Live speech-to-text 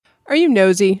Are you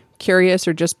nosy, curious,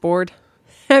 or just bored?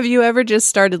 Have you ever just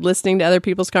started listening to other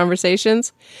people's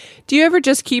conversations? Do you ever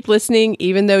just keep listening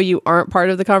even though you aren't part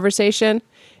of the conversation?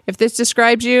 If this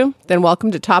describes you, then welcome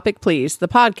to Topic Please, the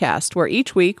podcast where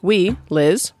each week we,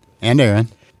 Liz and Aaron,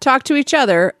 talk to each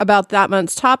other about that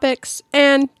month's topics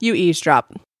and you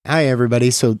eavesdrop. Hi,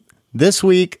 everybody. So this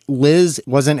week, Liz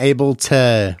wasn't able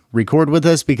to record with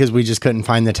us because we just couldn't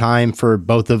find the time for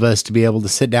both of us to be able to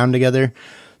sit down together.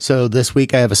 So this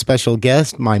week I have a special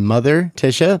guest, my mother,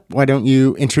 Tisha. Why don't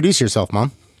you introduce yourself,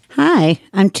 Mom? Hi,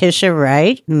 I'm Tisha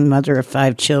Wright, mother of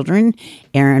 5 children.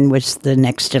 Aaron was the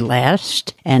next to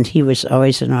last, and he was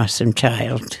always an awesome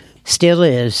child. Still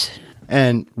is.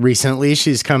 And recently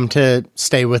she's come to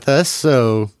stay with us,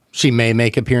 so she may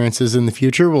make appearances in the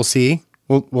future. We'll see.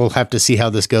 We'll have to see how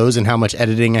this goes and how much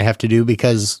editing I have to do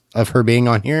because of her being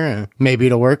on here. Maybe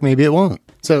it'll work, maybe it won't.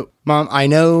 So, Mom, I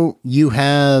know you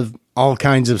have all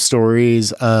kinds of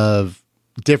stories of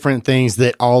different things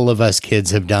that all of us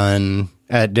kids have done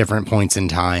at different points in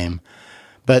time.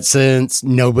 But since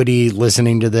nobody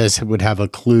listening to this would have a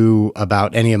clue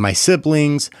about any of my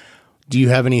siblings, do you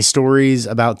have any stories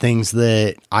about things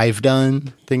that I've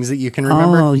done, things that you can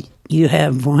remember? Oh, you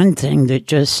have one thing that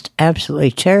just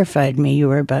absolutely terrified me. You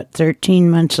were about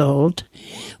 13 months old.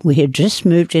 We had just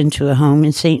moved into a home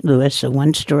in St. Louis, a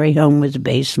one-story home with a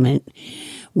basement,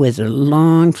 with a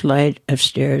long flight of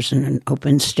stairs and an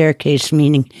open staircase,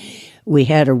 meaning we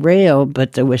had a rail,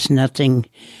 but there was nothing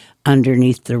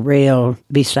underneath the rail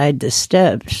beside the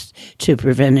steps to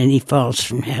prevent any falls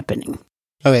from happening.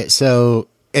 Okay, so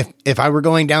if I were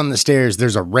going down the stairs,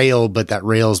 there's a rail, but that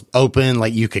rail's open,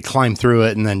 like you could climb through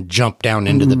it and then jump down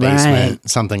into the basement,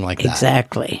 something like that.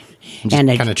 Exactly. I'm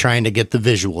just kind of trying to get the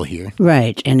visual here.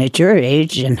 Right, and at your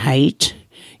age and height,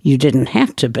 you didn't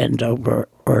have to bend over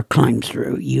or climb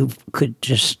through. You could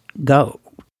just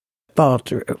fall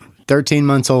through. 13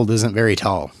 months old isn't very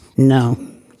tall. No,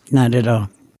 not at all.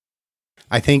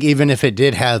 I think even if it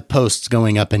did have posts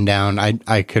going up and down,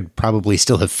 I could probably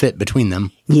still have fit between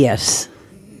them. Yes,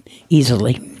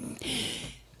 easily.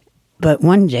 But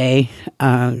one day,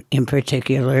 in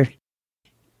particular,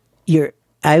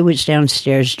 I was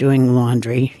downstairs doing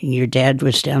laundry. Your dad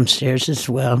was downstairs as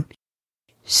well.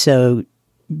 So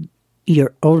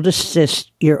your older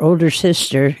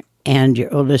sister and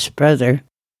your oldest brother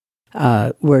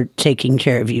were taking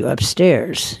care of you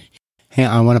upstairs. Hey,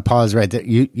 I want to pause right there.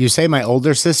 You say my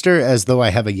older sister as though I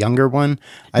have a younger one.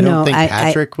 I don't think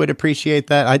Patrick would appreciate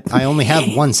that. I only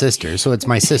have one sister, so it's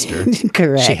my sister.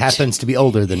 Correct. She happens to be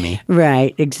older than me.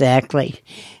 Right, exactly.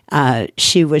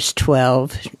 She was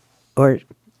 12,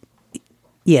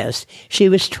 yes, she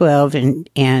was 12,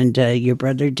 and your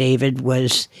brother David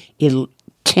was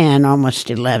 10, almost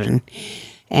 11,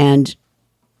 and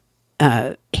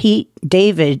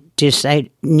David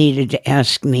needed to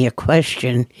ask me a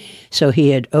question, so he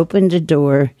had opened the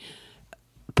door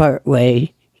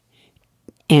partway,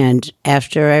 and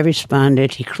after I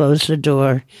responded, he closed the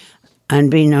door.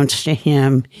 Unbeknownst to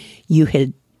him, you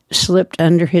had slipped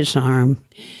under his arm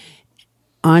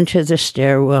onto the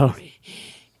stairwell,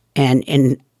 and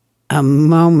in a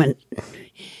moment,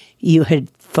 you had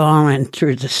fallen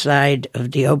through the side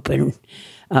of the open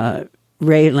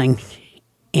railing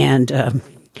and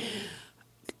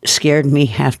scared me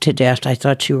half to death. I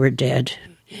thought you were dead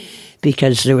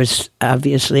because there was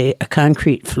obviously a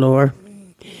concrete floor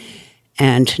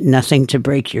and nothing to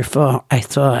break your fall, I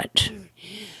thought.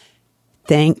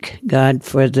 Thank God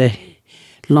for the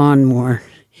lawnmower.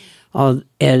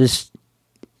 As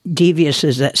devious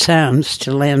as that sounds,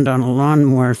 to land on a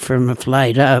lawnmower from a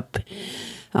flight up,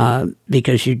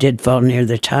 because you did fall near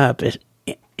the top,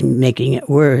 making it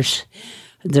worse.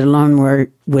 The lawnmower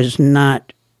was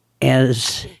not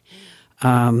as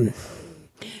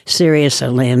serious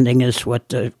a landing as what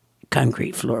the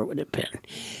concrete floor would have been.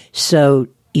 So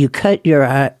you cut your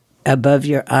eye, above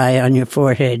your eye on your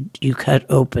forehead, you cut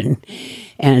open,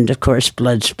 and of course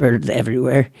blood spurted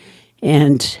everywhere.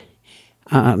 And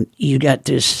you got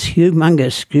this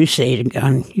humongous goose egg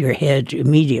on your head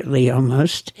immediately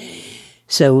almost.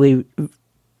 So we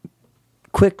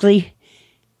quickly,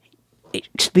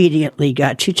 expediently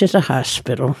got you to the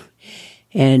hospital,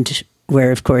 and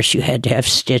where, of course, you had to have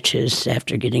stitches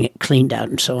after getting it cleaned out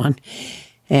and so on.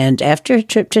 And after a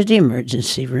trip to the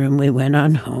emergency room, we went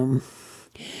on home.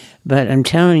 But I'm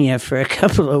telling you, for a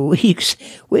couple of weeks,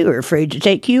 we were afraid to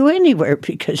take you anywhere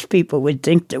because people would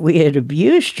think that we had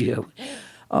abused you.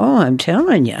 Oh, I'm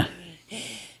telling you.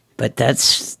 But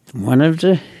that's one of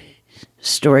the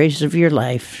stories of your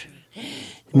life,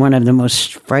 one of the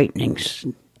most frightening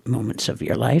moments of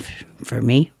your life for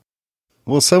me.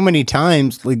 Well, so many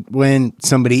times, like when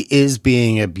somebody is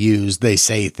being abused, they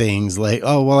say things like,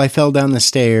 "Oh, well, I fell down the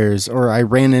stairs," or "I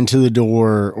ran into the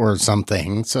door," or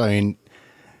something. So, I mean,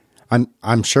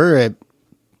 I'm sure it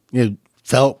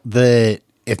felt that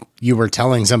if you were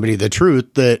telling somebody the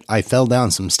truth that I fell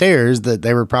down some stairs, that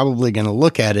they were probably going to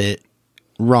look at it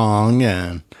wrong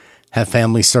and have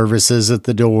family services at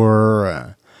the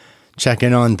door,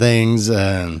 checking on things,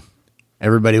 and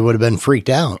everybody would have been freaked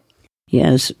out.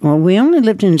 Yes. Well, we only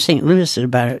lived in St. Louis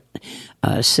about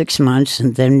 6 months,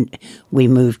 and then we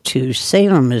moved to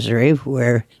Salem, Missouri,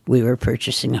 where we were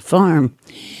purchasing a farm.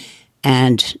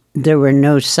 And there were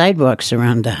no sidewalks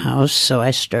around the house, so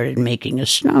I started making a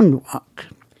stone walk.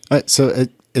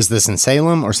 Is this in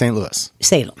Salem or St. Louis?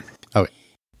 Salem. Okay.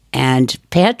 And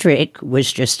Patrick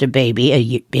was just a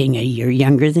baby, being a year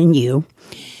younger than you.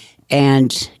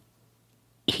 And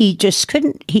he just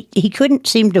couldn't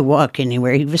seem to walk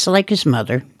anywhere. He was like his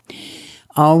mother,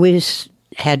 always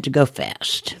had to go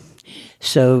fast.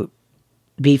 So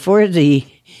before the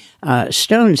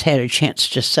stones had a chance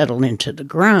to settle into the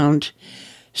ground,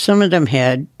 some of them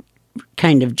had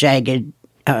kind of jagged,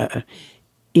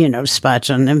 spots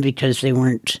on them because they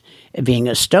weren't, being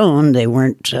a stone, they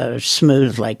weren't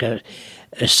smooth like a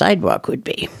sidewalk would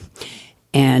be.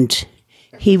 And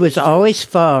he was always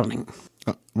falling.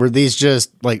 Were these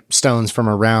just like stones from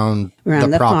around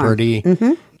the property?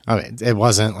 Mm-hmm. Okay, it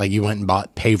wasn't like you went and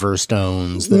bought paver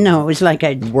stones. No, it was like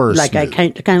I smooth.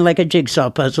 kind of like a jigsaw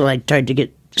puzzle. I tried to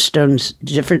get stones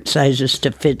different sizes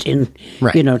to fit in,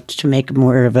 right. To make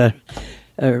more of a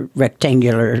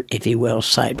rectangular, if you will,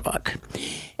 sidewalk.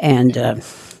 And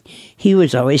he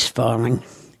was always falling.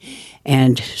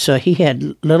 And so he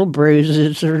had little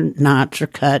bruises or knots or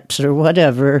cuts or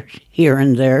whatever here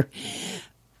and there.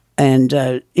 And,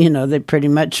 they pretty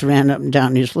much ran up and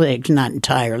down his legs, not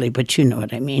entirely, but you know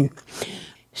what I mean.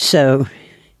 So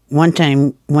one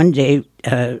day,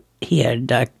 he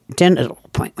had a dental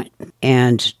appointment.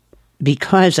 And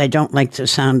because I don't like the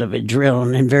sound of a drill,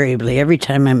 and invariably every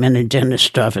time I'm in a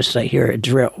dentist's office, I hear a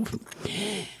drill.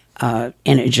 And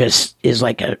it just is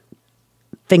like a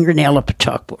fingernail up a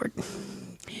chalkboard.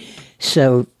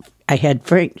 So I had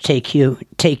Frank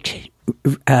take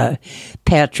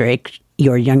Patrick,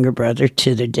 your younger brother,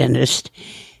 to the dentist,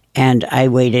 and I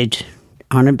waited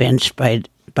on a bench by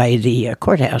the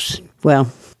courthouse.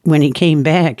 Well, when he came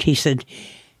back, he said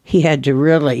he had to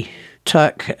really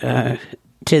talk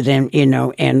to them,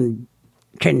 and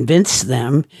convince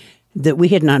them that we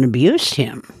had not abused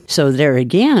him. So there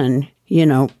again,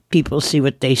 people see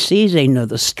what they see. They know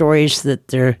the stories that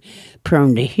they're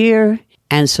prone to hear.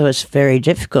 And so it's very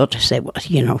difficult to say, well,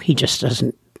 he just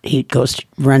doesn't, he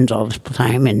runs all the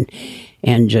time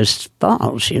and just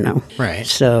falls, Right.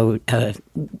 So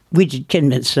we did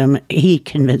convince them. He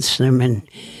convinced them, and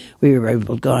we were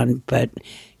able to go on. But,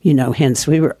 hence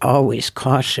we were always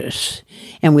cautious.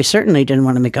 And we certainly didn't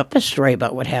want to make up a story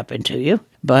about what happened to you.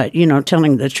 But,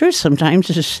 telling the truth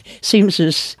sometimes seems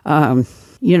as, can't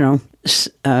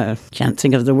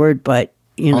think of the word, but,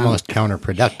 almost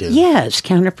counterproductive. Yes,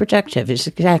 counterproductive is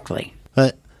exactly.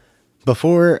 But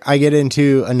before I get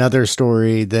into another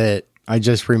story that I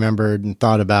just remembered and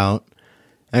thought about,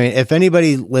 I mean, if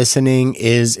anybody listening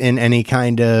is in any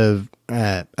kind of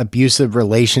abusive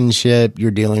relationship,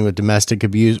 you're dealing with domestic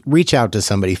abuse, reach out to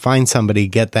somebody, find somebody,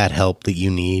 get that help that you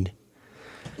need.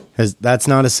 Because that's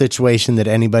not a situation that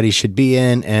anybody should be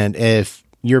in. And if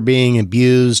you're being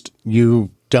abused, you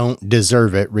don't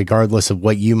deserve it, regardless of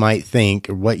what you might think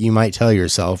or what you might tell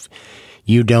yourself.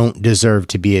 You don't deserve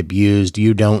to be abused.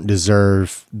 You don't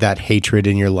deserve that hatred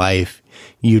in your life.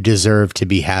 You deserve to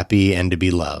be happy and to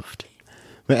be loved.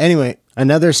 But anyway,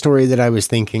 another story that I was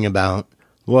thinking about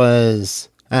was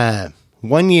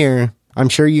one year, I'm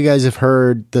sure you guys have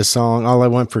heard the song, All I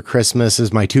Want for Christmas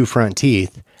Is My Two Front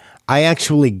Teeth. I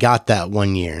actually got that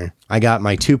one year. I got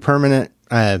my two permanent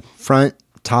front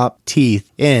top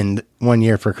teeth in one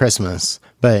year for Christmas.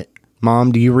 But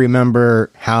Mom, do you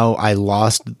remember how I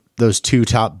lost those two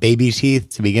top baby teeth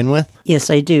to begin with? Yes,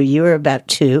 I do. You were about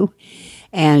 2,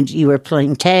 and you were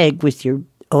playing tag with your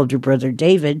older brother,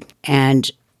 David, and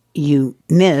you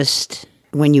missed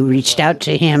when you reached out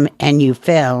to him, and you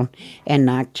fell and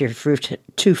knocked your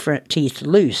two front teeth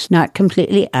loose, not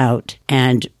completely out.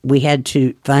 And we had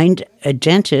to find a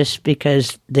dentist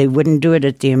because they wouldn't do it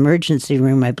at the emergency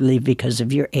room, I believe, because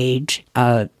of your age,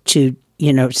 to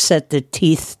set the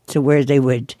teeth to where they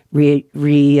would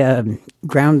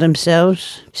ground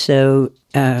themselves,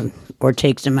 or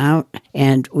take them out.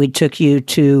 And we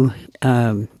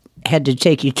had to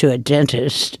take you to a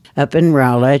dentist up in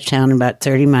Rolla, a town about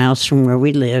 30 miles from where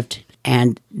we lived.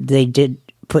 And they did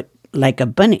put like a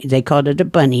bunny. They called it a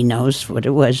bunny nose. What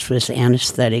it was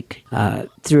anesthetic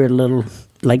through a little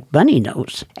like bunny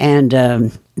nose. And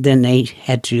then they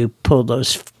had to pull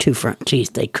those 2 front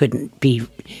teeth. They couldn't be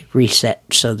reset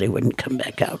so they wouldn't come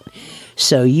back out.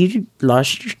 So you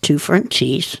lost your 2 front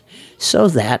teeth. So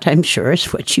that, I'm sure,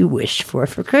 is what you wished for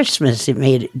Christmas. It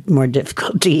made it more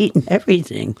difficult to eat and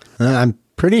everything. I'm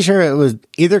pretty sure it was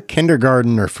either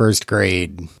kindergarten or first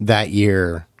grade that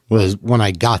year was when I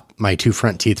got my 2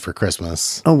 front teeth for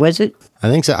Christmas. Oh, was it? I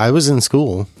think so. I was in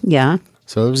school. Yeah.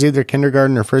 So it was either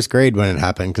kindergarten or first grade when it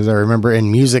happened, because I remember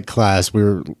in music class, we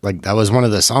were like, that was one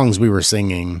of the songs we were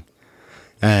singing,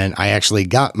 and I actually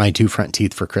got my 2 front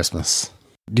teeth for Christmas.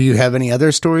 Do you have any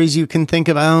other stories you can think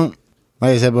about?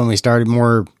 Like I said, when we started,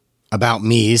 more about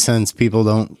me, since people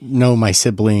don't know my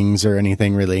siblings or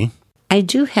anything really. I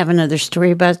do have another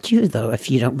story about you, though, if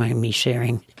you don't mind me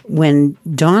sharing. When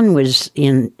Dawn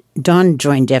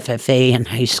joined FFA in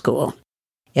high school,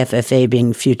 FFA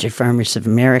being Future Farmers of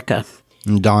America.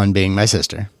 And Dawn being my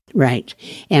sister. Right.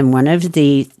 And one of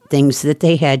the things that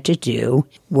they had to do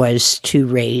was to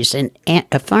raise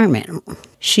a farm animal.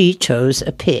 She chose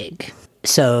a pig.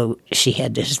 So she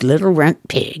had this little runt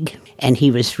pig, and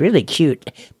he was really cute.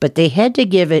 But they had to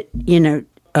give it,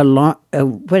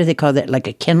 what do they call that? Like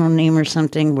a kennel name or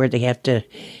something, where it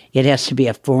has to be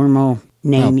a formal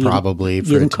name. Well, probably.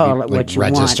 You can call it what you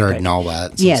want. Registered and all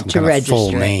that. So yeah, some to kind of register.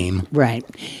 full name. Right.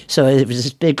 So it was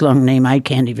this big, long name I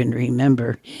can't even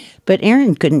remember. But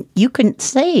Aaron couldn't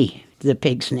say the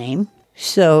pig's name.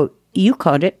 So you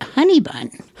called it Honey Bun.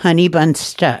 Honey Bun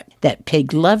stuck. That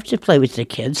pig loved to play with the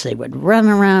kids. They would run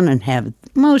around and have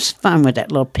most fun with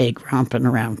that little pig romping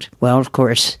around. Well, of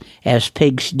course, as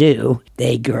pigs do,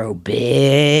 they grow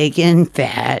big and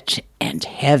fat and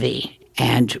heavy.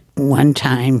 And one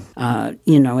time,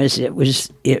 as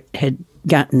it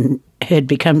had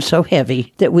become so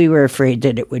heavy that we were afraid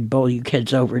that it would bowl you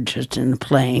kids over just in the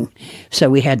playing. So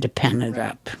we had to pen it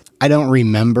up. I don't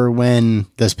remember when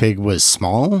this pig was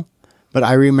small, but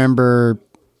I remember,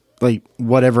 like,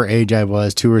 whatever age I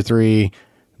was, 2 or 3,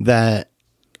 that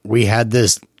we had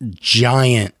this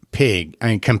giant pig. I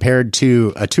mean, compared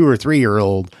to a 2 or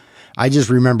 3-year-old, I just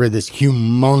remember this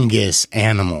humongous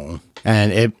animal.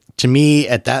 And to me,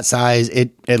 at that size,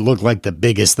 it looked like the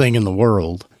biggest thing in the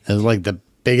world. It was like the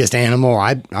biggest animal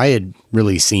I had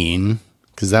really seen,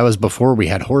 because that was before we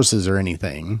had horses or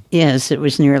anything. Yes, it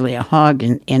was nearly a hog,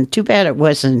 and too bad it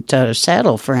wasn't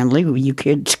saddle friendly. You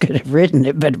kids could have ridden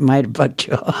it, but it might have bucked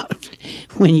you off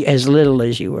when you, as little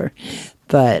as you were.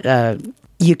 But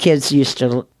you kids used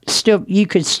to you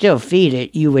could still feed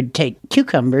it. You would take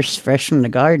cucumbers fresh from the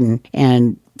garden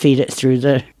and feed it through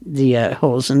the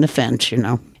holes in the fence,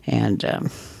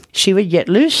 And she would get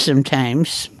loose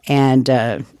sometimes,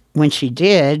 and when she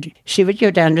did, she would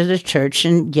go down to the church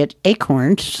and get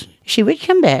acorns. She would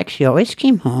come back. She always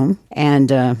came home,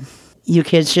 and you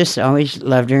kids just always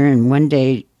loved her. And one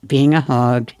day, being a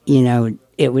hog,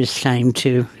 it was time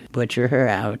to butcher her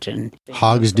out. And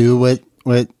hogs do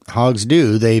what hogs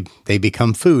do. They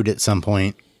become food at some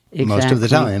point. Exactly. Most of the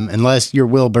time, unless you're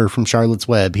Wilbur from Charlotte's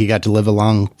Web. He got to live a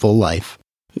long, full life.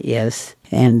 Yes,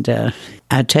 and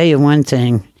I'll tell you one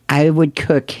thing. I would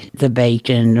cook the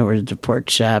bacon or the pork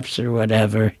chops or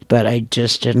whatever, but I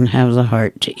just didn't have the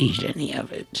heart to eat any of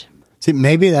it. See,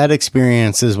 maybe that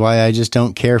experience is why I just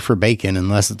don't care for bacon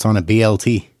unless it's on a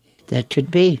BLT. That could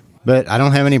be. But I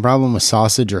don't have any problem with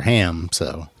sausage or ham,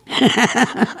 so.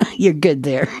 You're good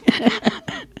there.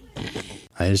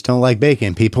 I just don't like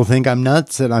bacon. People think I'm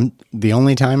nuts, that the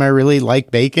only time I really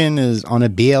like bacon is on a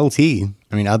BLT.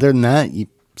 I mean, other than that,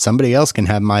 somebody else can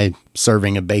have my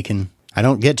serving of bacon. I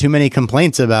don't get too many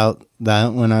complaints about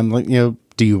that when I'm like,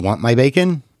 do you want my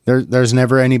bacon? There's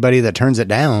never anybody that turns it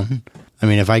down. I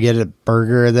mean, if I get a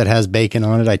burger that has bacon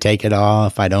on it, I take it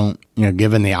off. I don't,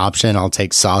 given the option, I'll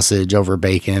take sausage over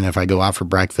bacon if I go out for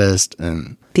breakfast.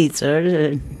 And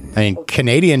pizza. I mean,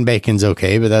 Canadian bacon's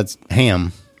okay, but that's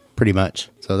ham, pretty much.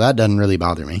 So that doesn't really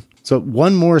bother me. So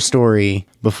one more story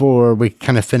before we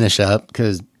kind of finish up,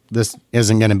 because this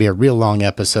isn't going to be a real long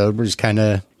episode. We're just kind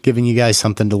of giving you guys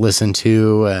something to listen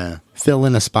to, fill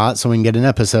in a spot so we can get an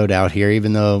episode out here,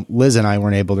 even though Liz and I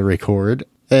weren't able to record.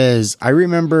 Is I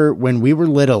remember when we were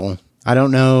little, I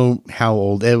don't know how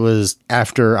old, it was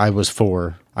after I was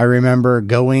 4. I remember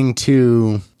going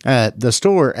to the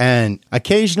store, and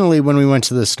occasionally when we went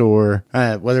to the store,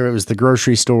 whether it was the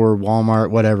grocery store,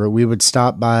 Walmart, whatever, we would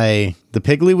stop by the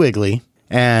Piggly Wiggly,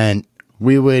 and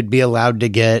we would be allowed to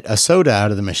get a soda out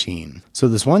of the machine. So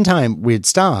this one time we had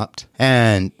stopped,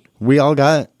 and we all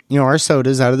got, our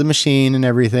sodas out of the machine and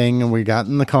everything, and we got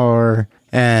in the car,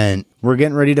 And we're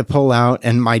getting ready to pull out,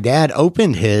 and my dad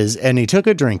opened his and he took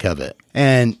a drink of it.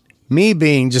 And me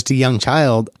being just a young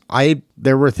child,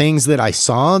 there were things that I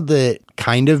saw that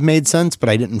kind of made sense, but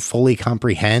I didn't fully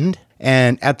comprehend.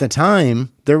 And at the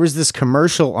time, there was this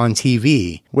commercial on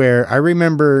TV where I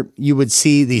remember you would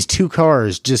see these two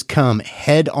cars just come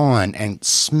head on and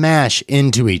smash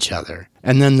into each other.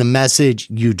 And then the message,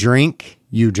 you drink,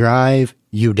 you drive,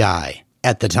 you die.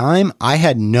 At the time, I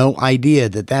had no idea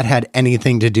that that had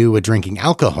anything to do with drinking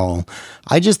alcohol.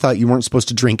 I just thought you weren't supposed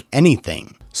to drink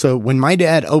anything. So when my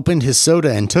dad opened his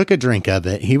soda and took a drink of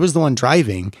it, he was the one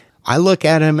driving. I look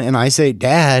at him and I say,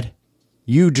 Dad,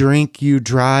 you drink, you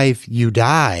drive, you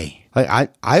die.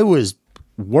 I was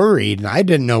worried, and I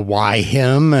didn't know why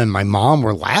him and my mom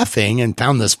were laughing and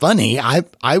found this funny.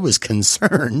 I was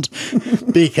concerned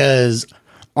because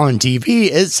on TV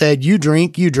it said, you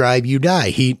drink, you drive, you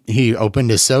die. He opened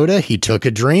his soda, he took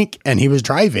a drink, and he was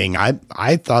driving.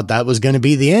 I thought that was going to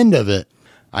be the end of it.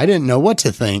 I didn't know what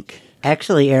to think.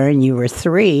 Actually, Aaron, you were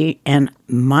 3, and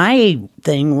my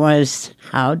thing was,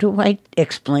 how do I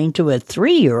explain to a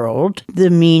 3-year-old the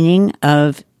meaning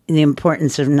of the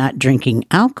importance of not drinking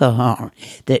alcohol,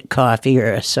 that coffee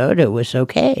or a soda was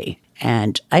okay?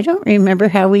 And I don't remember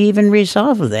how we even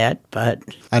resolved that, but...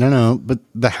 I don't know, but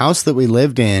the house that we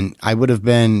lived in, I would have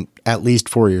been at least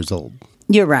 4 years old.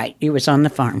 You're right. It was on the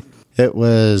farm. It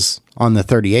was on the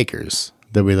 30 acres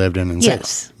that we lived in Salem.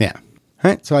 Yes. Yeah. All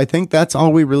right, so I think that's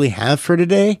all we really have for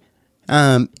today.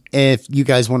 If you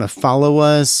guys want to follow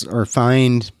us or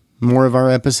find more of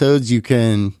our episodes, you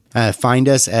can find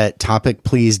us at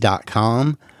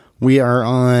topicplease.com. We are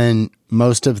on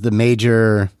most of the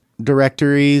major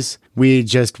directories. We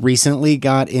just recently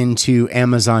got into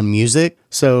Amazon Music,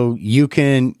 so you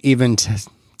can even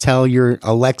tell your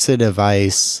Alexa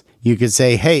device, you could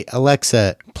say, hey,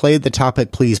 Alexa, play the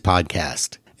Topic Please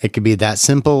podcast. It could be that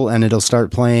simple, and it'll start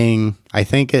playing. I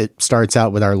think it starts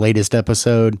out with our latest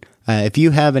episode. If you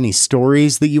have any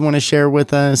stories that you want to share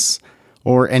with us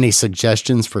or any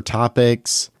suggestions for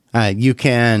topics, you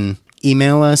can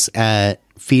email us at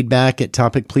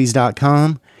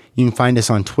feedback@topicplease.com. You can find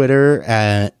us on Twitter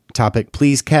at Topic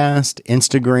Please Cast,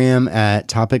 Instagram at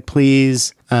Topic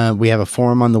Please. We have a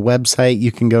forum on the website.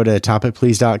 You can go to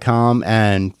topicplease.com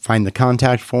and find the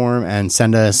contact form and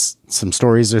send us some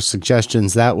stories or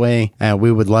suggestions that way.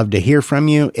 We would love to hear from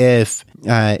you. If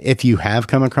you have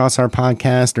come across our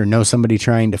podcast or know somebody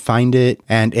trying to find it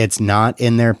and it's not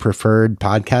in their preferred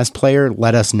podcast player,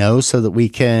 let us know so that we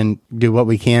can do what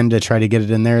we can to try to get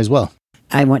it in there as well.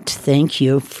 I want to thank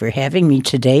you for having me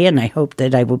today, and I hope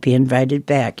that I will be invited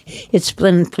back. It's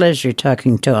been a pleasure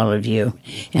talking to all of you,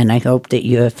 and I hope that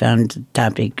you have found the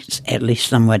topics at least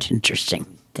somewhat interesting.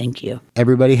 Thank you.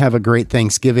 Everybody have a great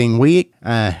Thanksgiving week.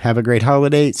 Have a great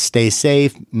holiday. Stay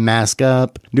safe. Mask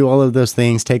up. Do all of those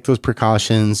things. Take those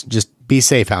precautions. Just be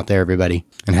safe out there, everybody,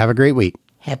 and have a great week.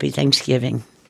 Happy Thanksgiving.